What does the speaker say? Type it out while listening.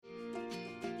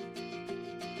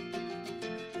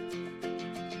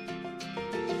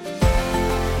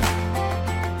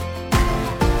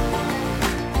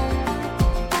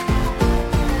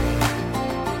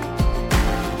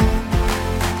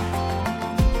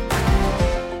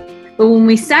But when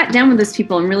we sat down with those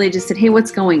people and really just said, hey,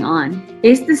 what's going on?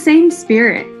 It's the same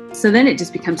spirit. So then it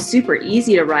just becomes super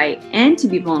easy to write and to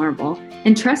be vulnerable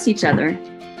and trust each other.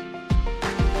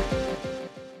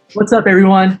 What's up,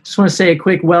 everyone? Just want to say a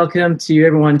quick welcome to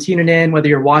everyone tuning in, whether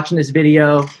you're watching this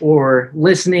video or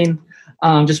listening.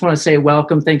 Just want to say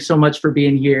welcome. Thanks so much for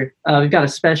being here. We've got a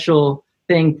special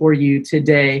thing for you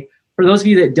today. For those of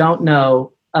you that don't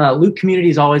know, Loop Community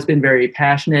has always been very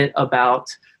passionate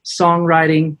about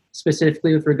songwriting,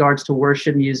 specifically with regards to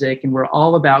worship music, and we're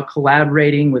all about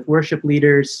collaborating with worship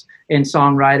leaders and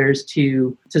songwriters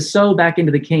to sow back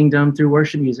into the kingdom through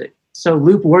worship music. So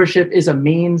Loop Worship is a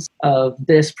means of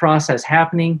this process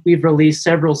happening. We've released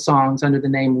several songs under the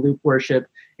name Loop Worship,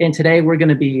 and today we're going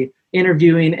to be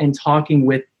interviewing and talking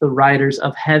with the writers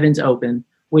of Heaven's Open,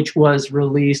 which was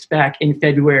released back in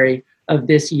February of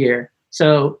this year.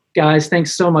 So guys,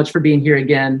 thanks so much for being here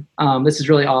again. This is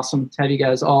really awesome to have you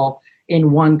guys all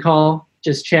in one call,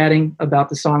 just chatting about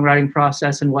the songwriting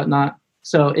process and whatnot.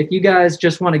 So if you guys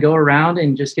just want to go around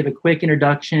and just give a quick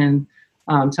introduction,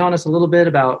 telling us a little bit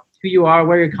about who you are,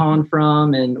 where you're calling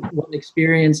from, and what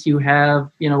experience you have,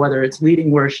 whether it's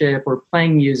leading worship or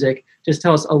playing music, just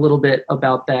tell us a little bit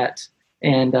about that,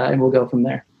 and we'll go from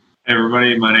there. Hey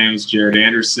everybody, my name is Jared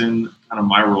Anderson. Kind of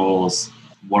my role is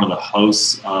one of the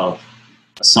hosts of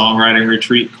a songwriting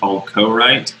retreat called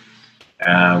Co-Write,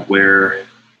 where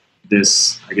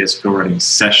this, co-writing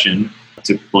session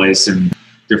took place, and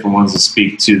different ones that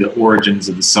speak to the origins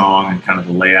of the song and kind of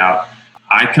the layout.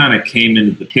 I kind of came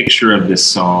into the picture of this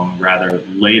song rather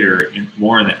later,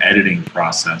 more in the editing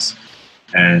process,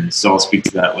 and so I'll speak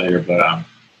to that later. But I'm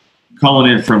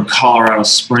calling in from Colorado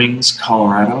Springs,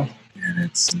 Colorado, and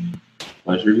it's a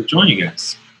pleasure to join you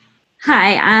guys.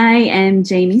 Hi, I am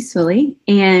Jamie Swilley,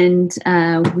 and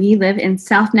we live in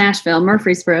South Nashville,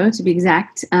 Murfreesboro to be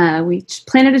exact. We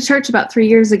planted a church about 3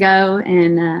 years ago,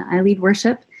 and I lead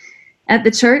worship at the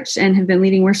church and have been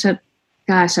leading worship.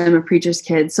 Gosh, I'm a preacher's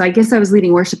kid, so I guess I was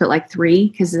leading worship at like 3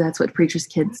 because that's what preacher's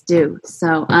kids do.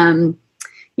 So,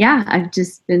 I've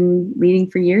just been leading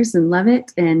for years and love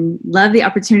it and love the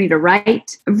opportunity to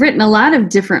write. I've written a lot of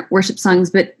different worship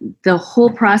songs, but the whole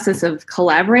process of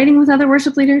collaborating with other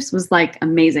worship leaders was like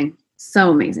amazing. So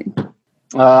amazing.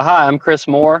 Hi, I'm Chris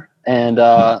Moore, and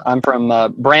I'm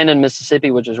from Brandon,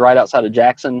 Mississippi, which is right outside of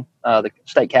Jackson, the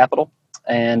state capital.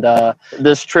 And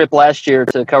this trip last year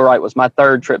to Co-Write was my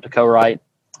third trip to Co-Write.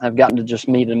 I've gotten to just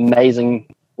meet amazing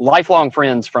lifelong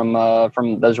friends from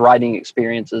those writing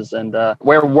experiences, and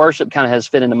where worship kind of has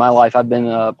fit into my life. I've been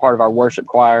part of our worship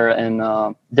choir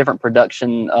and different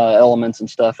production elements and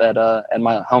stuff at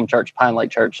my home church, Pine Lake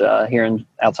Church, here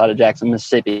outside of Jackson,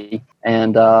 Mississippi.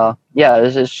 And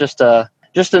it's just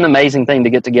an amazing thing to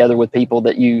get together with people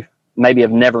that you maybe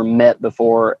have never met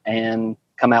before and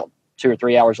come out 2 or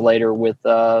 3 hours later with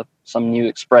some new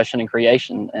expression and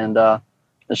creation, and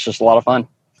it's just a lot of fun.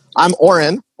 I'm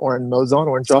Oren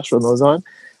Joshua Mozon.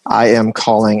 I am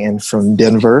calling in from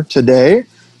Denver today,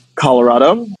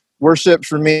 Colorado. Worship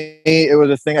for me, it was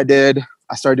a thing I did.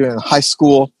 I started doing it in high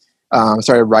school. I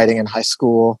started writing in high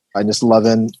school. I'm just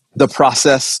loving the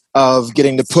process of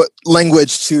getting to put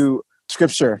language to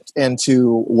scripture and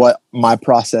to what my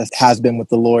process has been with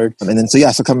the Lord. And then,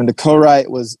 so coming to Co-Write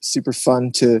was super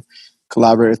fun to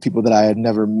collaborate with people that I had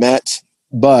never met,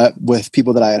 but with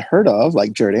people that I had heard of,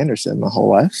 like Jared Anderson, my whole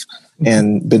life,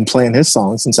 and been playing his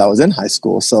songs since I was in high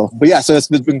school. So it's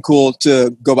been cool to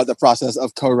go about the process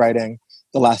of co-writing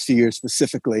the last few years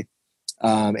specifically.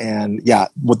 What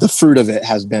the fruit of it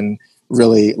has been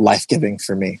really life-giving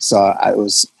for me. So it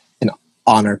was an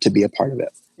honor to be a part of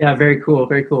it. Yeah, very cool,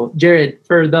 very cool. Jared,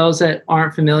 for those that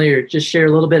aren't familiar, just share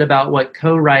a little bit about what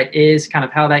Co-Write is, kind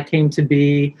of how that came to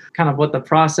be, kind of what the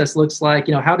process looks like.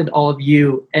 How did all of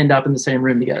you end up in the same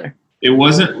room together? It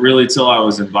wasn't really till I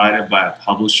was invited by a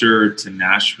publisher to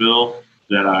Nashville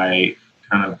that I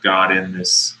kind of got in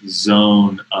this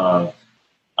zone of,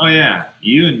 oh yeah,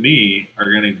 you and me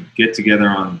are going to get together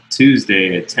on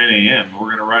Tuesday at 10 a.m. and we're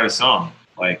going to write a song.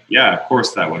 Like, yeah, of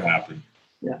course that would happen.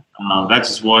 Yeah. That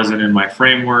just wasn't in my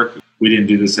framework. We didn't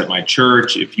do this at my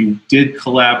church. If you did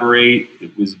collaborate,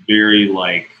 it was very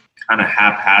kind of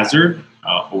haphazard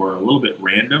or a little bit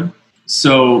random.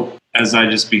 So as I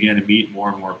just began to meet more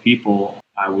and more people,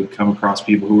 I would come across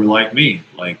people who were like me,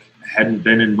 hadn't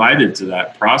been invited to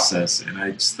that process. And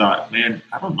I just thought, man,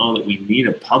 I don't know that we need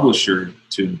a publisher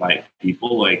to invite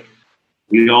people.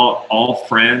 We all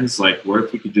friends, what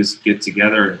if we could just get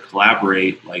together and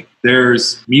collaborate?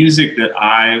 There's music that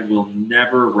I will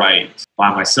never write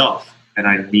by myself, and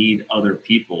I need other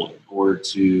people in order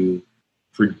to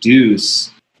produce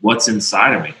what's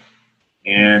inside of me.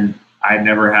 And I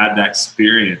never had that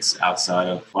experience outside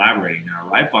of collaborating. Now, I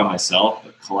write by myself,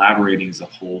 but collaborating is a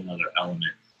whole nother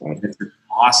element. And it's an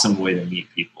awesome way to meet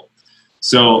people.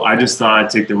 So I just thought I'd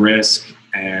take the risk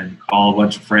and call a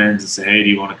bunch of friends and say, hey, do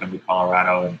you want to come to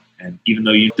Colorado? And even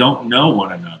though you don't know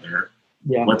one another,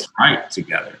 let's write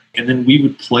together. And then we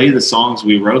would play the songs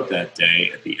we wrote that day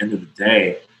at the end of the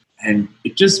day. And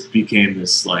it just became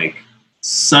this like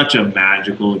such a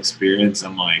magical experience.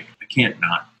 I'm like, I can't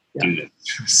not do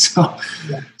this.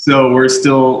 So we're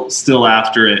still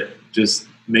after it, just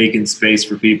making space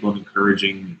for people and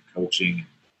encouraging and coaching.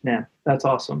 Yeah, that's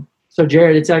awesome. So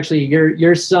Jared, it's actually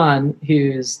your son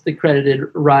who's the credited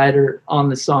writer on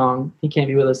the song. He can't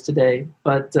be with us today,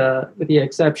 but with the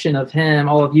exception of him,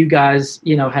 all of you guys,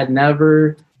 had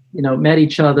never, met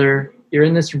each other. You're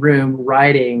in this room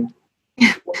writing.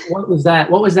 What was that?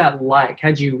 What was that like?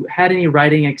 Had you had any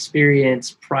writing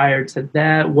experience prior to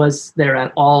that? Was there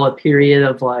at all a period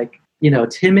of like,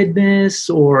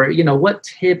 timidness, or, what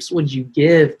tips would you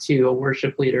give to a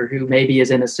worship leader who maybe is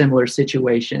in a similar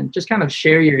situation? Just kind of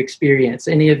share your experience.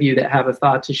 Any of you that have a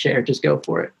thought to share, just go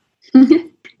for it.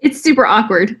 It's super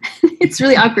awkward. It's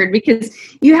really awkward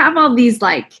because you have all these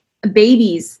like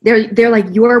babies. They're like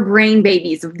your brain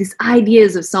babies of these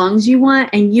ideas of songs you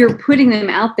want, and you're putting them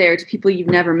out there to people you've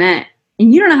never met,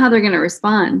 and you don't know how they're going to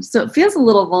respond. So it feels a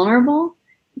little vulnerable,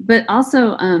 but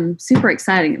also super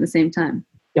exciting at the same time.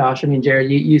 Gosh, I mean,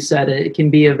 Jared, you said it. It can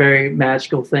be a very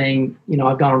magical thing.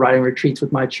 I've gone on writing retreats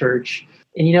with my church.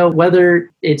 And,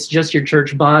 whether it's just your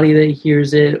church body that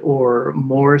hears it or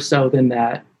more so than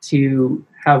that, to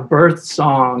have birth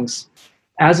songs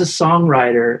as a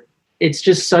songwriter, it's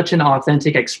just such an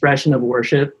authentic expression of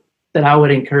worship that I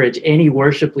would encourage any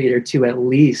worship leader to at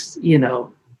least,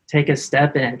 take a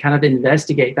step in, kind of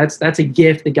investigate. That's a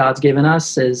gift that God's given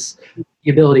us, is the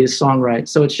ability to songwrite.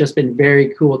 So it's just been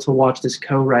very cool to watch this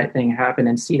co-write thing happen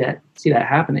and see that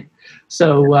happening.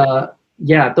 So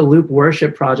the Loop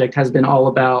Worship Project has been all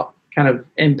about kind of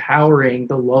empowering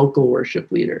the local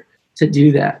worship leader to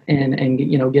do that and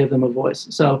give them a voice.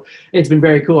 So it's been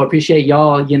very cool. I appreciate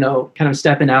y'all, kind of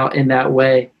stepping out in that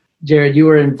way. Jared, you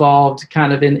were involved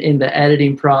kind of in the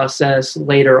editing process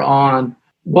later on.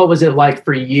 What was it like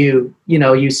for you?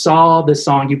 You saw the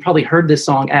song, you probably heard this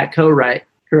song at co-write,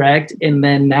 correct? And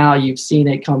then now you've seen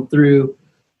it come through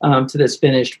to this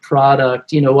finished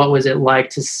product. What was it like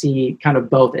to see kind of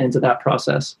both ends of that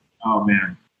process? Oh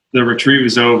man, the retreat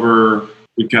was over.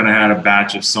 We kind of had a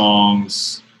batch of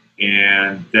songs,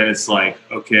 and then it's like,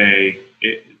 okay,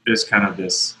 there's kind of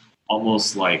this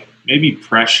almost like maybe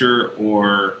pressure,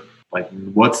 or like,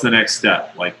 what's the next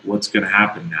step? Like, what's going to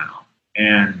happen now?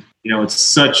 And it's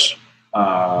such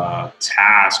a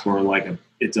task, or like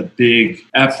it's a big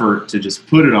effort to just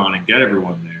put it on and get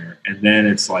everyone there. And then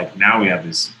it's like, now we have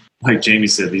this, like Jamie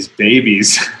said, these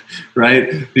babies,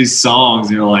 right? These songs,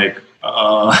 you're like,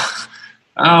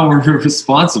 we're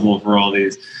responsible for all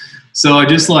these. So I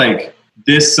just like,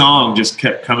 this song just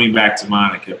kept coming back to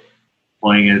mind. I kept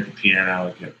playing it at the piano.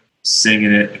 I kept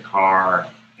singing it in the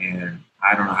car. And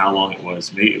I don't know how long it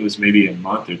was. It was maybe a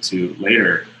month or two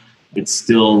later. It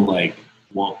still like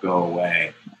won't go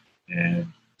away, and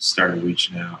started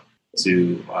reaching out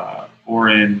to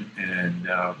Oren and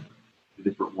the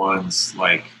different ones,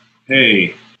 like,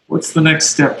 hey, what's the next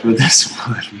step for this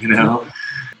one,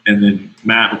 And then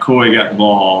Matt McCoy got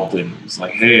involved and was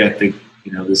like, hey, I think,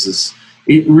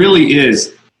 it really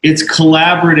is. It's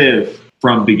collaborative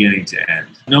from beginning to end.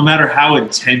 No matter how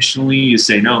intentionally you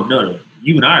say, no,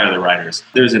 you and I are the writers.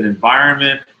 There's an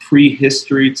environment,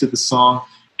 prehistory to the song.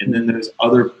 And then there's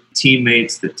other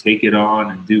teammates that take it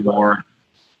on and do more,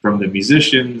 from the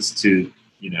musicians to,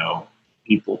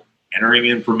 people entering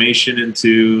information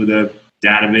into the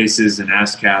databases and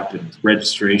ASCAP and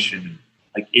registration.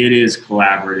 Like, it is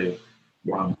collaborative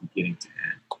from beginning to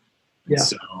end. Yeah.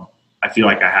 So I feel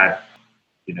like I had,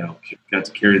 got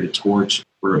to carry the torch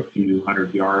for a few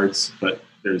hundred yards, but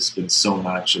there's been so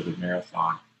much of the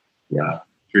marathon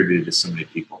attributed to so many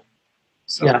people.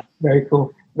 So. Yeah, very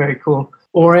cool. Very cool.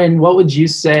 Oren, what would you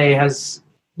say has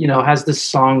this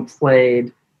song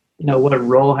played? What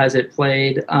role has it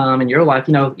played in your life?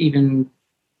 Even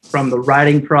from the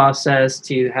writing process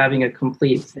to having a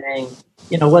complete thing.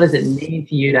 What does it mean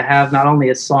to you to have not only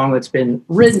a song that's been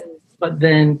written, but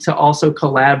then to also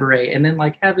collaborate and then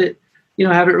like have it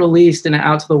released and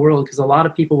out to the world? Because a lot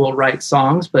of people will write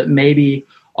songs, but maybe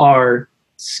are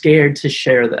scared to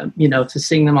share them, to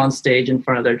sing them on stage in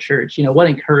front of their church. What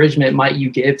encouragement might you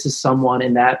give to someone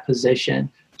in that position,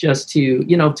 just to,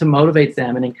 to motivate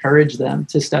them and encourage them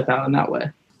to step out in that way?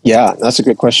 Yeah, that's a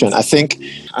good question. I think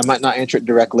I might not answer it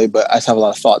directly, but I just have a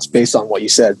lot of thoughts based on what you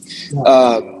said.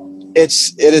 it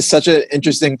is such an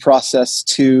interesting process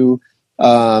to,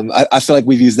 I feel like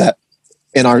we've used that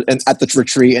at the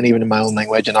retreat and even in my own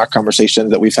language and our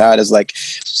conversations that we've had is like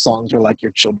songs are like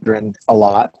your children a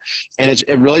lot. And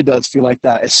it really does feel like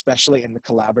that, especially in the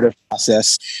collaborative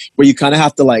process where you kind of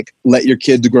have to like let your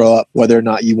kids grow up, whether or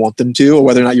not you want them to, or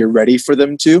whether or not you're ready for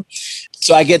them to.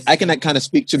 So I can kind of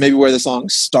speak to maybe where the song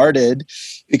started,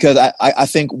 because I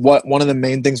think one of the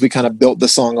main things we kind of built the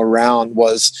song around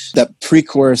was that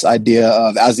pre-chorus idea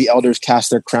of, as the elders cast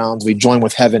their crowns, we join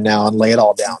with heaven now and lay it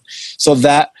all down. So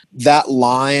that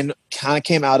line kind of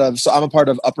came out of, so I'm a part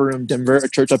of Upper Room Denver, a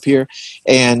church up here,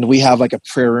 and we have like a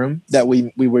prayer room that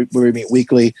we meet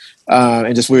weekly,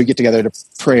 and just we would get together to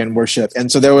pray and worship.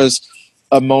 And so there was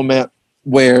a moment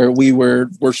where we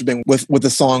were worshiping with a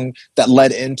song that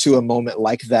led into a moment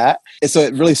like that. And so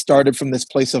it really started from this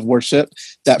place of worship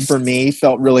that for me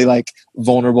felt really like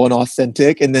vulnerable and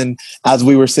authentic. And then as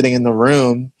we were sitting in the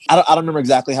room, I don't remember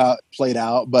exactly how it played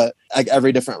out, but like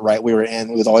every different rite we were in,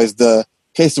 it was always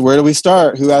okay, so where do we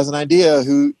start? Who has an idea?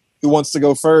 Who wants to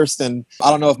go first? And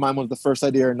I don't know if mine was the first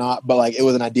idea or not, but like it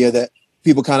was an idea that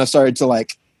people kind of started to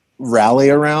like rally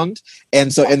around.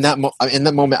 And so in that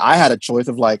moment, I had a choice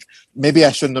of like, maybe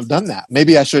I shouldn't have done that.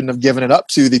 Maybe I shouldn't have given it up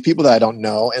to the people that I don't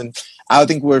know. And I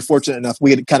think we were fortunate enough.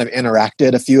 We had kind of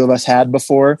interacted. A few of us had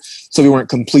before. So we weren't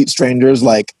complete strangers,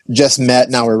 like just met.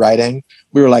 Now we're writing.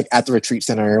 We were like at the retreat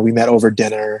center. We met over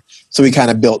dinner. So we kind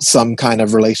of built some kind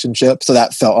of relationship. So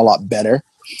that felt a lot better.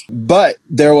 But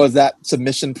there was that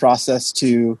submission process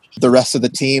to the rest of the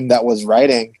team that was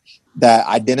writing, that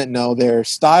I didn't know their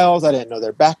styles. I didn't know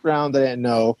their background. I didn't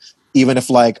know even if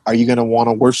like, are you going to want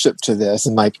to worship to this?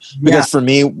 And like, because for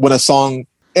me, when a song,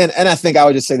 and I think I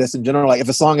would just say this in general, like if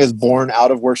a song is born out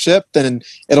of worship, then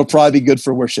it'll probably be good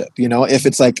for worship. You know, if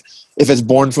it's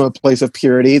born from a place of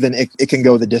purity, then it can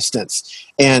go the distance.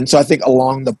 And so I think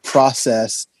along the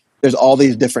process, there's all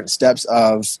these different steps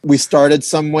of, we started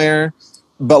somewhere,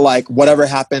 but like whatever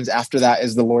happens after that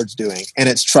is the Lord's doing. And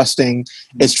it's trusting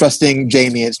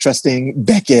Jamie, it's trusting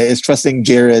Beckett, it's trusting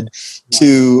Jared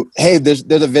to, hey, there's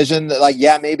a vision that like,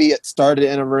 yeah, maybe it started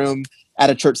in a room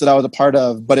at a church that I was a part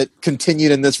of, but it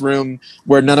continued in this room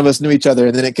where none of us knew each other.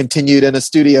 And then it continued in a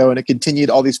studio and it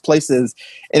continued all these places.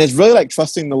 And it's really like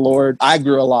trusting the Lord. I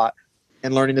grew a lot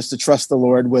in learning just to trust the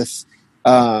Lord with,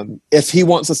 if he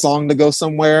wants a song to go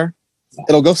somewhere,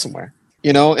 it'll go somewhere.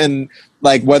 You know, and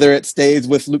like whether it stays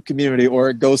with Loop Community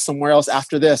or it goes somewhere else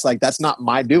after this, like that's not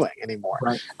my doing anymore.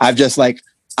 Right. I've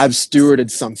stewarded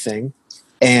something,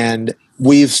 and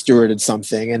we've stewarded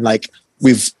something, and like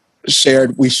we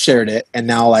shared it, and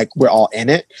now like we're all in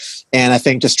it. And I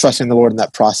think just trusting the Lord in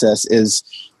that process is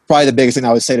probably the biggest thing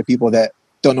I would say to people that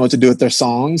don't know what to do with their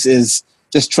songs, is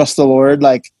just trust the Lord,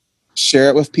 like share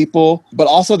it with people. But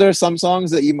also there are some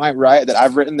songs that you might write that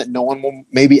I've written that no one will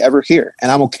maybe ever hear. And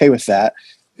I'm okay with that,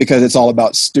 because it's all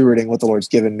about stewarding what the Lord's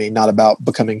given me, not about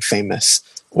becoming famous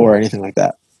or anything like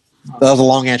that. That was a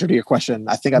long answer to your question.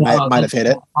 I think I might have hit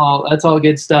it. Oh, that's all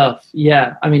good stuff.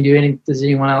 Yeah. I mean, does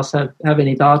anyone else have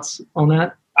any thoughts on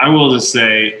that? I will just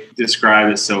say,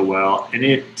 describe it so well. And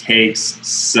it takes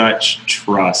such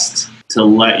trust to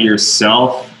let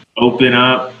yourself open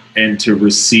up and to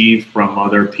receive from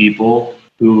other people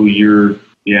who you're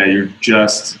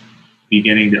just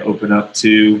beginning to open up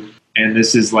to. And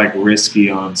this is like risky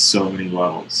on so many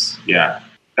levels. Yeah.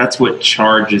 That's what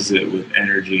charges it with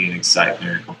energy and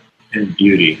excitement and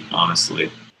beauty,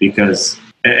 honestly. Because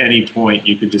at any point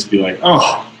you could just be like,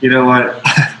 oh, you know what?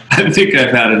 I think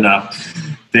I've had enough.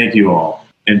 Thank you all.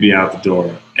 And be out the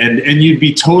door. And you'd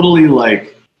be totally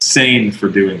like sane for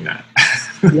doing that.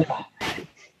 Yeah.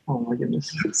 Oh my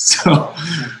goodness. So,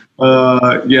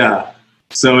 yeah.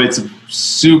 So it's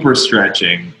super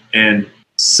stretching and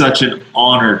such an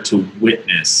honor to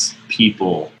witness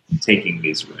people taking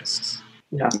these risks.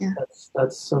 Yeah.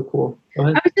 That's so cool. Go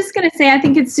ahead. I was just going to say, I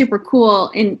think it's super cool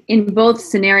in both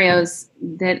scenarios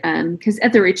that, because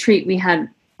at the retreat we had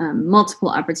multiple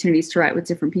opportunities to write with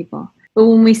different people. But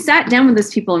when we sat down with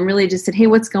those people and really just said, hey,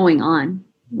 what's going on?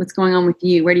 What's going on with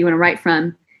you? Where do you want to write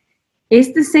from?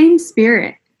 It's the same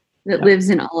spirit that lives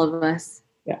in all of us.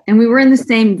 Yeah. And we were in the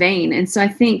same vein. And so I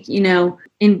think,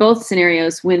 in both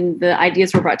scenarios, when the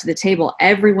ideas were brought to the table,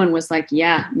 everyone was like,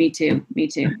 yeah, me too,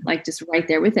 like just right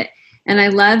there with it. And I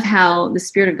love how the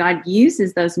Spirit of God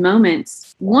uses those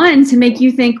moments, one, to make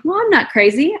you think, well, I'm not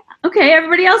crazy. Okay,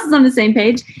 everybody else is on the same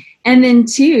page. And then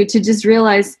two, to just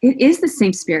realize it is the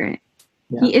same Spirit.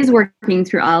 Yeah. He is working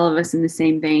through all of us in the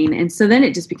same vein. And so then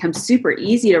it just becomes super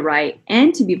easy to write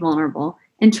and to be vulnerable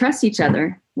and trust each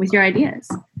other with your ideas.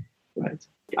 Right.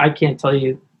 I can't tell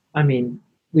you, I mean,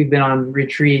 we've been on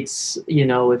retreats, you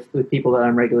know, with people that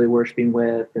I'm regularly worshiping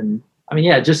with. And I mean,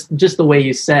 yeah, just the way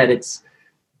you said,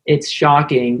 it's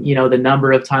shocking, you know, the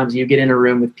number of times you get in a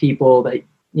room with people that,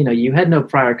 you know, you had no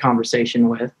prior conversation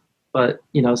with, but,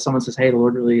 you know, someone says, hey, the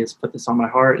Lord really has put this on my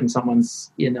heart, and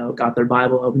someone's, you know, got their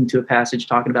Bible open to a passage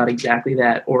talking about exactly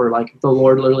that, or like the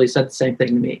Lord literally said the same thing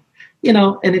to me, you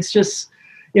know, and it's just,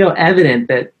 you know, evident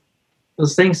that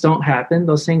those things don't happen.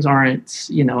 Those things aren't,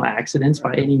 you know, accidents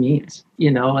by any means,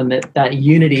 you know, and that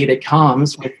unity that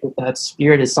comes with that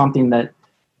spirit is something that,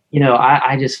 you know,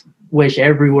 I just wish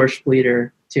every worship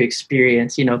leader to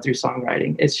experience, you know, through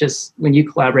songwriting. It's just when you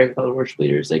collaborate with other worship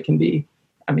leaders, it can be,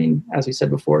 I mean, as we said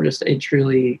before, just a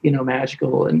truly, you know,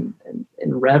 magical and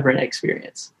reverent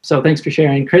experience. So thanks for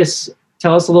sharing. Chris,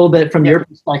 tell us a little bit from your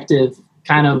perspective,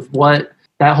 kind of what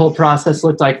that whole process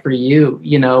looked like for you,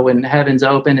 you know, when Heaven's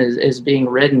Open is being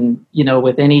written, you know,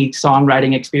 with any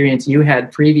songwriting experience you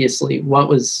had previously. What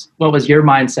was your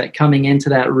mindset coming into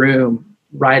that room,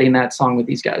 writing that song with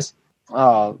these guys?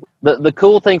 The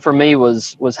cool thing for me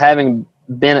was having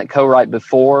been at Co-Write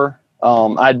before.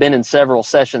 I'd been in several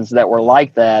sessions that were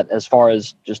like that, as far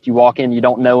as just you walk in, you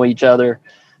don't know each other.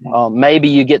 Maybe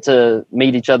you get to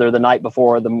meet each other the night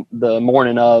before, the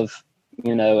morning of,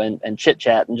 you know, and chit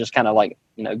chat and just kind of like,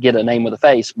 you know, get a name with a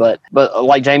face. But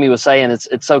like Jamie was saying,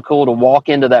 it's so cool to walk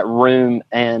into that room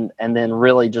and then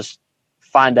really just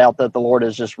find out that the Lord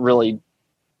has just really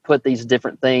put these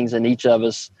different things in each of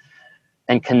us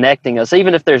and connecting us,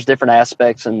 even if there's different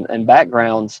aspects and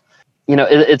backgrounds. You know,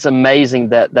 it's amazing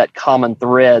that common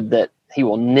thread that he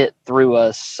will knit through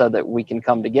us so that we can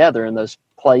come together in those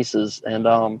places.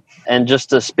 And just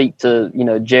to speak to, you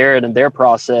know, Jared and their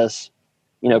process,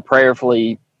 you know,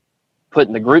 prayerfully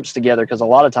putting the groups together, because a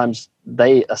lot of times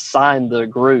they assign the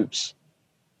groups.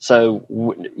 So,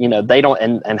 you know, they don't,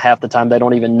 and half the time they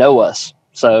don't even know us.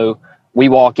 So we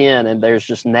walk in and there's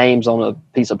just names on a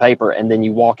piece of paper, and then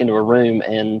you walk into a room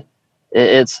and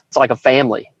it's like a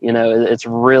family, you know. It's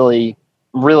really,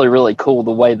 really, really cool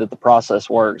the way that the process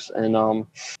works. And,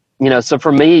 you know, so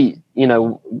for me, you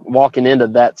know, walking into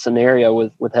that scenario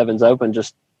with Heaven's Open,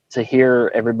 just to hear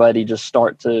everybody just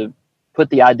start to put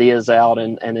the ideas out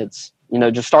and it's, you know,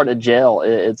 just starting to gel.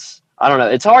 It's, I don't know,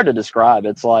 it's hard to describe.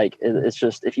 It's like, it's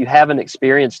just, if you haven't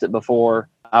experienced it before,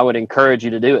 I would encourage you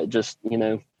to do it. Just, you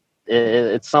know,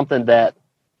 it's something that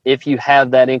if you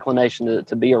have that inclination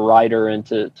to be a writer and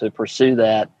to pursue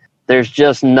that, there's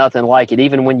just nothing like it.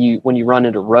 Even when you run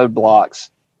into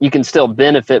roadblocks, you can still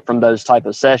benefit from those type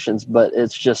of sessions, but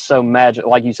it's just so magic.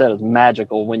 Like you said, it's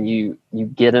magical when you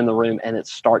get in the room and it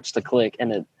starts to click,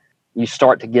 and you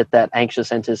start to get that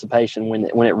anxious anticipation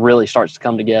when it really starts to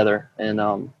come together. And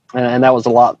that was a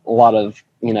lot of,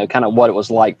 you know, kind of what it was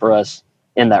like for us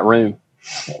in that room.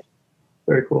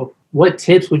 Very cool. What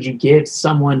tips would you give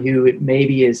someone who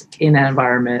maybe is in that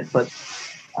environment, but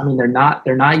I mean, they're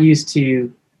not used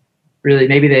to really,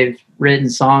 maybe they've written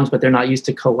songs, but they're not used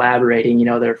to collaborating. You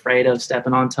know, they're afraid of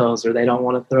stepping on toes, or they don't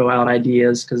want to throw out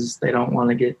ideas because they don't want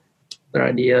to get their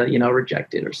idea, you know,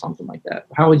 rejected or something like that.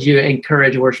 How would you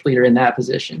encourage a worship leader in that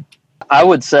position? I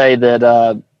would say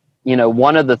that, you know,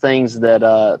 one of the things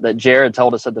that Jared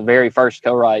told us at the very first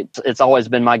Co-Write, it's always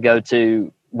been my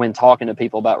go-to when talking to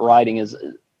people about writing, is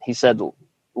he said,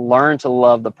 learn to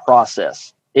love the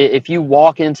process. If you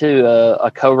walk into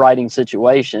a co-writing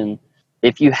situation,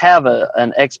 if you have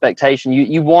an expectation,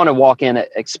 you want to walk in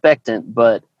expectant,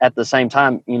 but at the same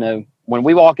time, you know, when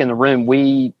we walk in the room,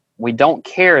 we don't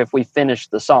care if we finish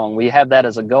the song. We have that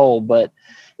as a goal, but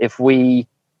if we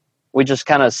just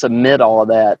kind of submit all of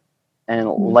that and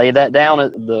lay that down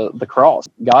at the cross.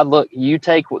 God, look, you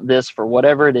take this for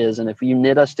whatever it is, and if you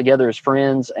knit us together as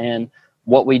friends and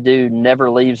what we do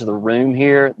never leaves the room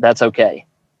here, that's okay.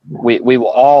 We will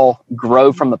all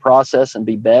grow from the process and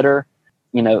be better.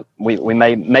 You know, we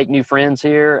may make new friends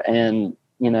here, and,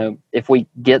 you know, if we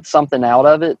get something out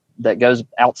of it that goes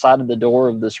outside of the door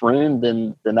of this room,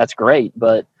 then that's great.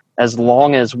 But as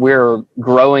long as we're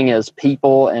growing as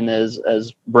people and as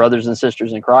brothers and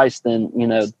sisters in Christ, then, you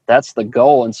know, that's the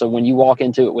goal. And so when you walk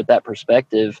into it with that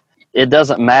perspective, it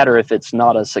doesn't matter if it's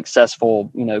not a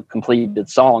successful, you know, completed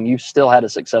song. You still had a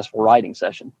successful writing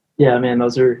session. Yeah, man,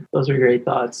 those are great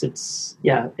thoughts. It's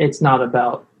not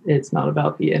about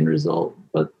the end result,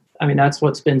 but I mean, that's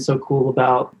what's been so cool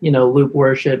about, you know, Loop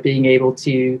Worship, being able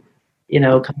to, you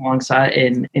know, come alongside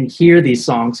and hear these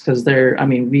songs, because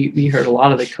we heard a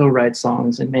lot of the co-write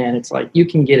songs, and man, it's like you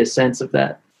can get a sense of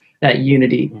that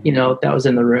unity, you know, that was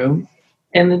in the room.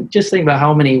 And then just think about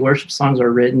how many worship songs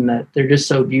are written that they're just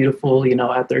so beautiful, you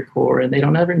know, at their core, and they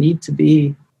don't ever need to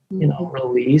be, you know,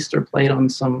 released or played on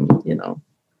some, you know,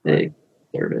 big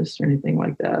service or anything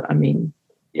like that. I mean,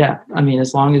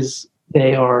 as long as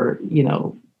they are,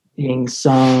 being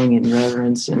sung in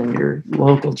reverence and in your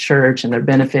local church and they're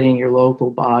benefiting your local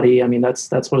body. I mean,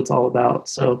 that's what it's all about.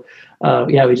 So,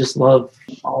 we just love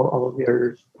all of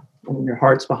your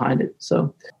hearts behind it.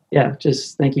 So,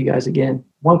 just thank you guys again.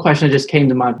 One question that just came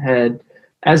to my head.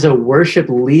 As a worship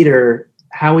leader,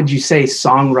 how would you say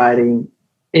songwriting,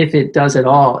 if it does at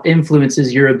all,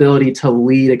 influences your ability to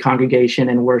lead a congregation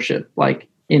and worship, like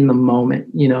in the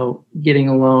moment, getting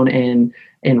alone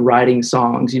and writing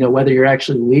songs, whether you're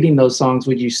actually leading those songs,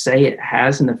 would you say it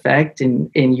has an effect in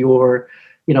your,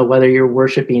 whether you're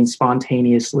worshiping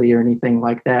spontaneously or anything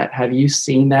like that? Have you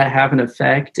seen that have an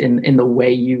effect in the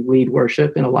way you lead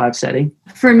worship in a live setting?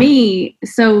 For me,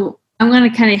 so I'm going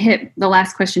to kind of hit the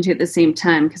last question too at the same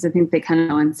time, because I think they kind of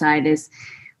coincide, is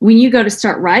when you go to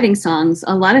start writing songs,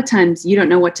 a lot of times you don't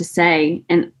know what to say.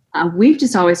 And we've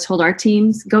just always told our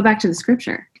teams, go back to the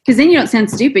scripture. Because then you don't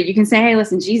sound stupid. You can say, hey,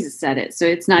 listen, Jesus said it. So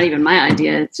it's not even my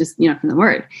idea. It's just, from the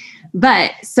word.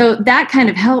 But so that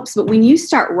kind of helps. But when you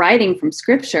start writing from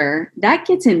scripture, that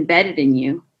gets embedded in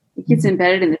you. It gets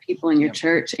embedded in the people in your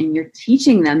church, and you're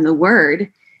teaching them the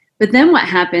word. But then what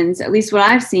happens, at least what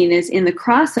I've seen, is in the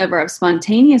crossover of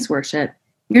spontaneous worship,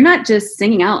 you're not just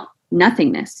singing out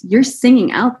nothingness. You're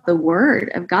singing out the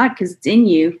word of God because it's in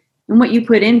you, and what you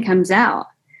put in comes out.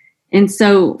 And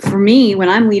so for me, when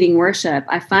I'm leading worship,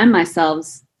 I find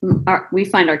we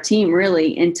find our team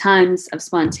really in times of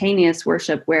spontaneous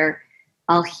worship where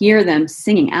I'll hear them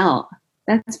singing out.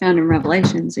 That's found in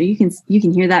Revelation. So you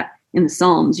can hear that in the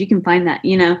Psalms. You can find that,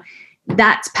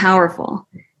 that's powerful.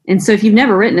 And so if you've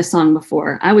never written a song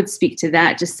before, I would speak to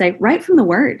that. Just say, write from the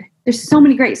word. There's so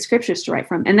many great scriptures to write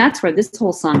from. And that's where this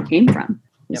whole song came from,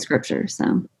 the scripture.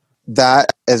 So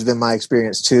that has been my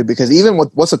experience too, because even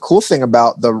what's a cool thing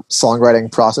about the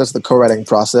songwriting process, the co-writing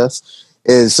process,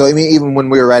 is, so I mean, even when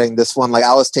we were writing this one, like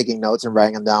I was taking notes and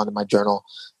writing them down in my journal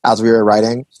as we were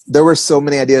writing. There were so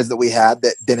many ideas that we had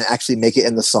that didn't actually make it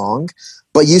in the song,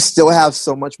 but you still have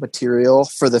so much material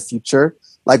for the future.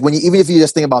 Like even if you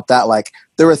just think about that, like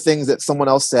there were things that someone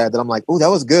else said that I'm like, oh, that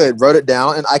was good, wrote it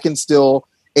down, and I can still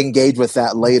engage with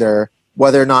that later,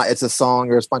 whether or not it's a song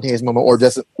or a spontaneous moment or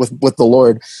just with the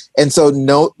Lord. And so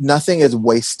nothing is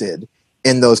wasted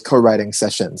in those co-writing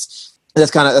sessions. And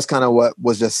that's kind of what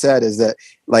was just said, is that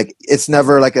like it's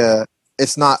never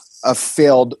it's not a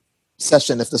failed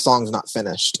session if the song's not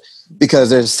finished, because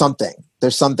there's something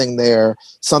there,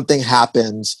 something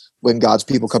happens when God's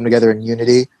people come together in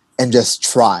unity and just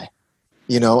try,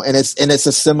 and it's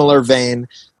a similar vein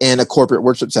in a corporate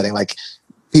worship setting. Like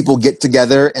people get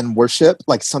together and worship,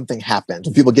 like something happens.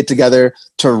 When people get together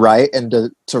to write and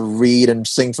to read and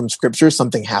sing from scripture,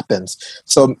 something happens.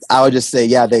 So I would just say,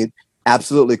 they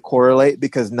absolutely correlate,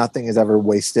 because nothing is ever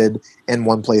wasted in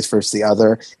one place versus the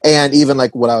other. And even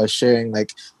like what I was sharing,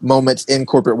 like moments in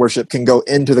corporate worship can go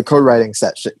into the co-writing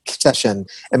session,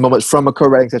 and moments from a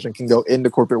co-writing session can go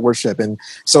into corporate worship. And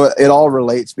so it all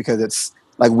relates, because it's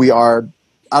like I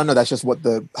don't know, that's just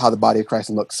how the body of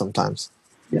Christ looks sometimes.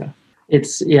 Yeah.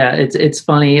 It's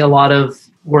funny. A lot of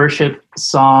worship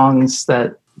songs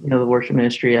that, the worship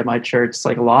ministry at my church, it's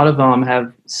like a lot of them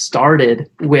have started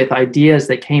with ideas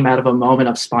that came out of a moment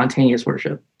of spontaneous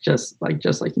worship, just like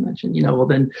you mentioned. We'll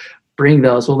then bring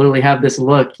those. We'll literally have this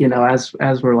look,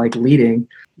 as we're like leading,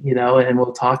 and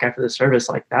we'll talk after the service,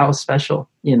 like that was special,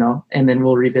 and then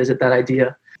we'll revisit that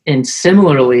idea. And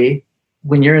similarly,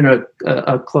 when you're in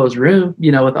a closed room,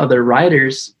 with other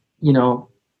writers,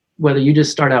 whether you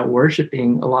just start out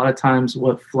worshiping, a lot of times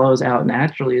what flows out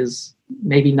naturally is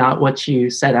maybe not what you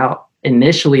set out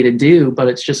initially to do, but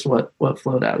it's just what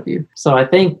flowed out of you. So I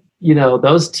think,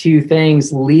 those two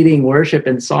things, leading worship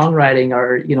and songwriting,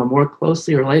 are, more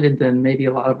closely related than maybe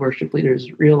a lot of worship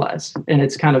leaders realize. And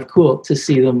it's kind of cool to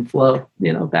see them flow,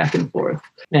 back and forth.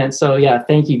 And so,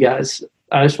 thank you guys.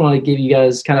 I just want to give you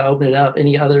guys, kind of open it up.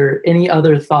 Any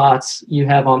other thoughts you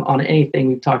have on anything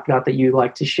we've talked about that you'd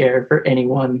like to share for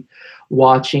anyone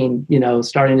watching,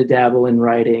 starting to dabble in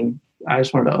writing? I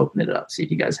just wanted to open it up, see if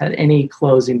you guys had any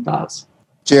closing thoughts.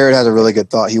 Jared has a really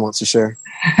good thought he wants to share.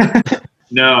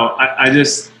 No, I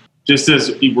just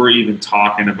as we're even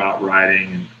talking about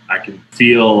writing, and I can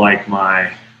feel like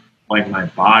my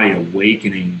body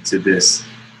awakening to this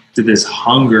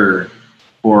hunger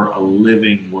for a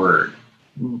living word.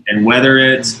 And whether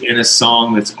it's in a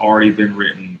song that's already been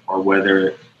written, or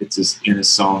whether it's in a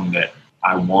song that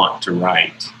I want to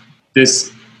write,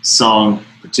 this song in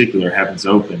particular, Heaven's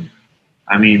Open,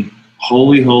 I mean,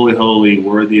 holy, holy, holy,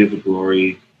 worthy of the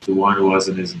glory, the one who was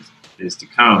and is to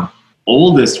come.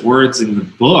 Oldest words in the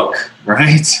book,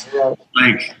 right?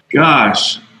 Like,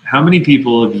 gosh, How many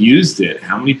people have used it?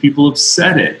 How many people have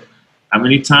said it? How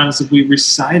many times have we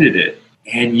recited it?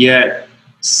 And yet,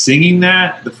 singing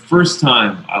that, the first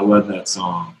time I led that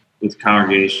song with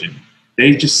congregation,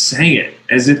 they just sang it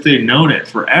as if they'd known it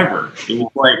forever. It was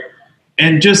like,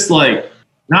 and just like,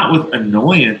 not with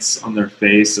annoyance on their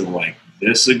face of like,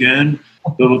 this again,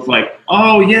 but with like,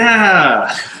 oh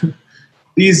yeah,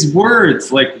 these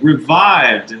words like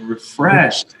revived and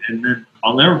refreshed. And then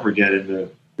I'll never forget in the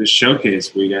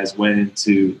showcase where you guys went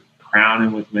into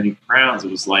Crowning with Many Crowns. It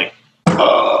was like,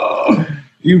 oh,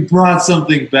 you brought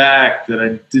something back that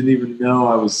I didn't even know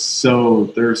I was so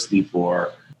thirsty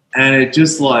for. And it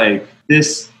just like,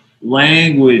 this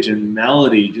language and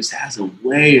melody just has a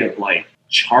way of like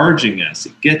charging us.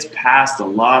 It gets past a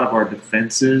lot of our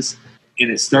defenses,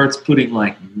 and it starts putting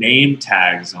like name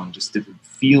tags on just different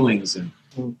feelings and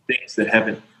things that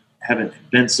haven't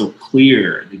been so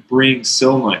clear. It brings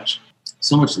so much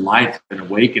life and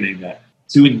awakening that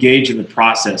to engage in the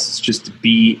process is just to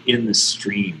be in the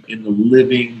stream, in the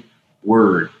living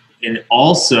word. And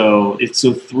also it's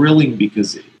so thrilling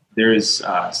because there is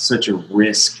such a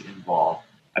risk involved.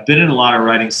 I've been in a lot of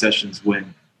writing sessions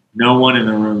when no one in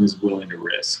the room is willing to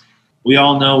risk. We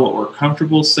all know what we're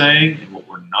comfortable saying and what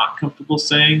we're not comfortable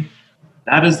saying.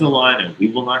 That is the line, and we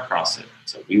will not cross it.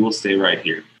 So we will stay right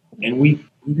here. And we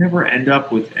never end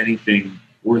up with anything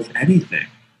worth anything.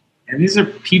 And these are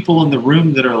people in the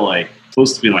room that are like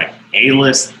supposed to be like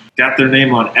A-list, got their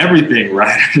name on everything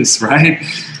writers, right?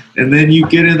 And then you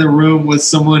get in the room with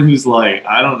someone who's like,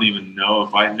 I don't even know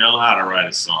if I know how to write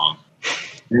a song.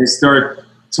 And they start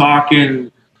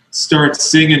talking, start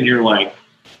singing, you're like,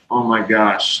 oh my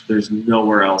gosh, there's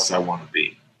nowhere else I want to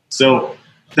be. So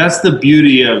that's the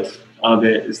beauty of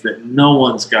it, is that no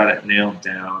one's got it nailed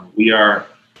down. We are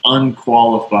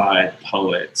unqualified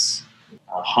poets,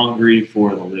 hungry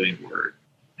for the living word.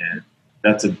 And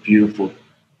that's a beautiful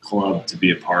club to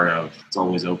be a part of. It's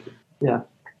always open. Yeah,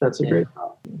 that's a great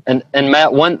thought. And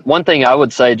Matt, one thing I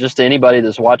would say just to anybody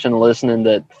that's watching and listening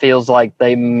that feels like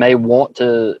they may want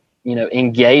to,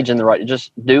 engage in the writing,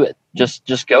 just do it.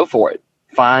 Just go for it.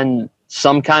 Find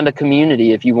some kind of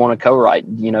community if you want to co-write.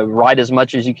 Write as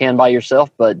much as you can by yourself,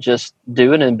 but just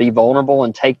do it and be vulnerable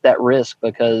and take that risk,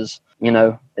 because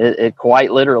it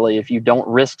quite literally, if you don't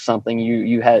risk something,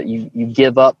 you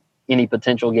give up any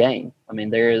potential gain. I mean,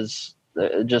 there is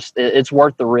it's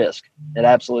worth the risk. It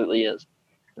absolutely is.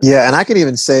 Yeah, and I can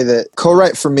even say that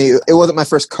co-write for me, it wasn't my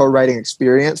first co-writing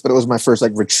experience, but it was my first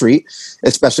retreat,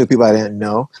 especially with people I didn't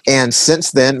know. And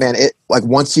since then, man, it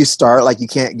once you start, you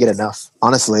can't get enough.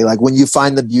 Honestly, when you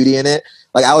find the beauty in it,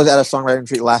 I was at a songwriting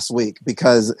retreat last week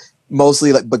because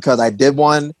I did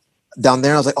one down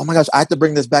there, and I was like, oh my gosh, I have to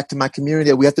bring this back to my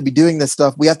community. We have to be doing this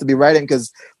stuff. We have to be writing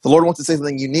because the Lord wants to say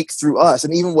something unique through us.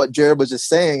 And even what Jared was just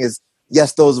saying is,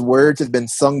 yes, those words have been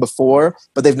sung before,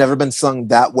 but they've never been sung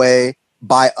that way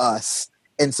by us.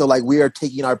 And so we are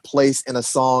taking our place in a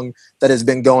song that has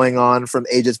been going on from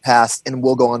ages past and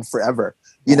will go on forever,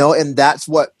 and that's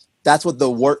what the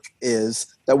work is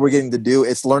that we're getting to do.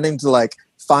 It's learning to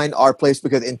find our place,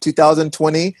 because in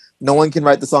 2020, no one can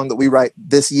write the song that we write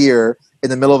this year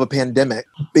in the middle of a pandemic,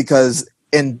 because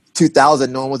in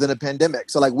 2000, no one was in a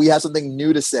pandemic. So we have something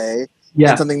new to say,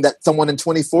 and something that someone in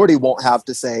 2040 won't have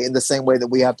to say in the same way that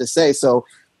we have to say. So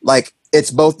it's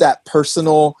both that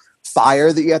personal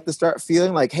fire that you have to start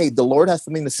feeling hey, the Lord has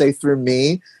something to say through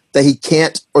me that he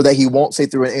can't, or that he won't say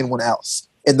through anyone else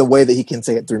in the way that he can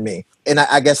say it through me. And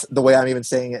I guess the way I'm even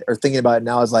saying it or thinking about it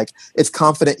now is it's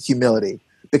confident humility,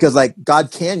 because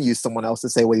God can use someone else to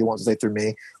say what he wants to say through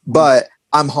me, but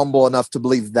I'm humble enough to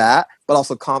believe that, but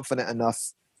also confident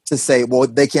enough to say, well,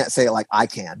 they can't say it like I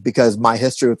can, because my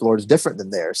history with the Lord is different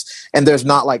than theirs. And there's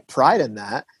not pride in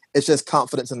that. It's just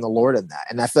confidence in the Lord in that.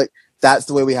 And I feel that's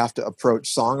the way we have to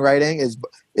approach songwriting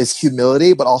is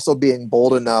humility, but also being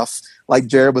bold enough, like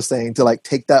Jared was saying, to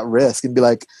take that risk and be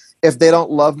if they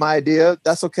don't love my idea,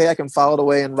 that's okay. I can file it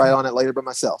away and write on it later by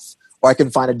myself, or I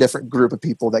can find a different group of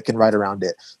people that can write around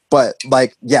it. But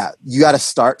you got to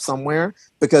start somewhere,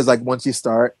 because once you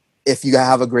start, if you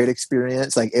have a great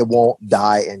experience, it won't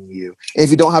die in you. And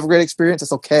if you don't have a great experience,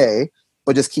 it's okay.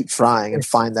 But just keep trying and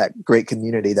find that great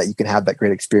community that you can have that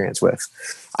great experience with.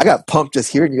 I got pumped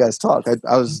just hearing you guys talk.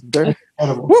 I was there.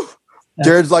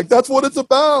 Jared's that's what it's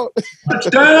about.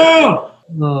 Touchdown!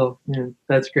 Oh, man,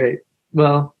 that's great.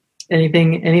 Well,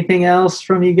 Anything else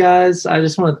from you guys? I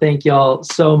just want to thank y'all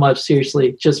so much,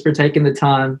 seriously, just for taking the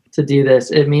time to do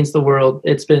this. It means the world.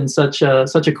 It's been such a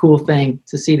cool thing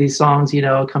to see these songs,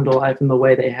 come to life in the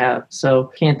way they have.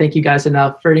 So can't thank you guys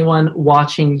enough. For anyone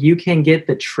watching, you can get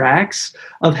the tracks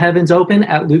of Heavens Open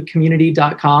at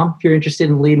lukecommunity.com if you're interested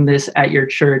in leading this at your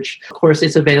church. Of course,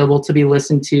 it's available to be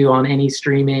listened to on any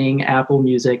streaming, Apple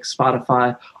Music,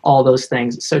 Spotify, all those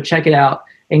things. So check it out.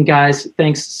 And guys,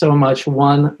 thanks so much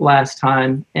one last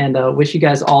time, and wish you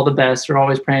guys all the best. We're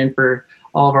always praying for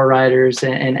all of our writers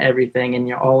and everything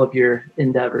and all of your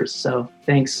endeavors. So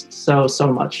thanks so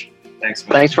much. Thanks,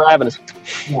 man. Thanks for having us.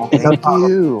 Yeah, Thank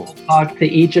you. We'll talk to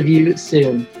each of you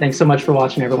soon. Thanks so much for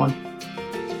watching, everyone.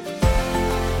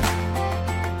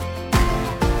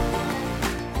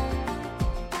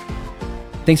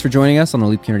 Thanks for joining us on the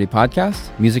Loop Community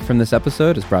Podcast. Music from this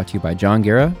episode is brought to you by John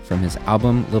Guerra from his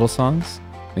album Little Songs.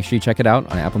 Make sure you check it out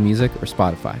on Apple Music or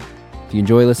Spotify. If you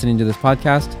enjoy listening to this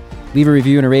podcast, leave a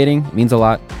review and a rating. It means a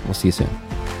lot. We'll see you soon.